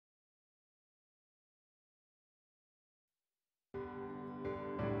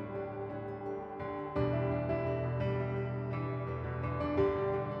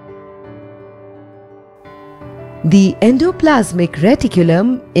The endoplasmic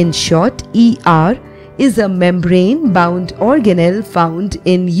reticulum, in short ER, is a membrane-bound organelle found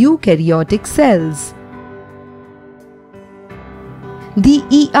in eukaryotic cells. The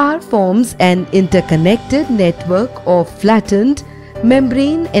ER forms an interconnected network of flattened,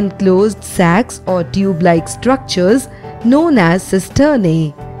 membrane-enclosed sacs or tube-like structures known as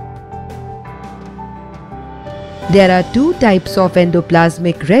cisternae. There are two types of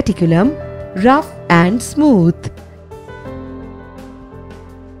endoplasmic reticulum, rough and smooth.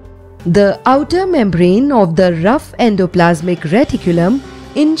 The outer membrane of the rough endoplasmic reticulum,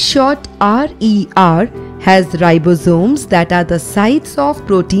 in short RER, has ribosomes that are the sites of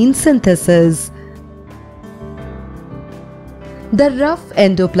protein synthesis. The rough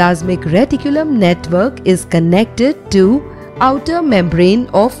endoplasmic reticulum network is connected to outer membrane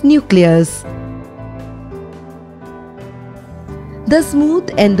of nucleus. The smooth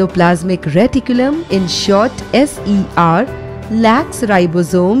endoplasmic reticulum, in short SER, lacks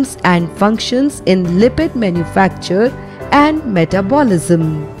ribosomes and functions in lipid manufacture and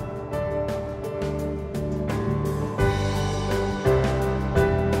metabolism.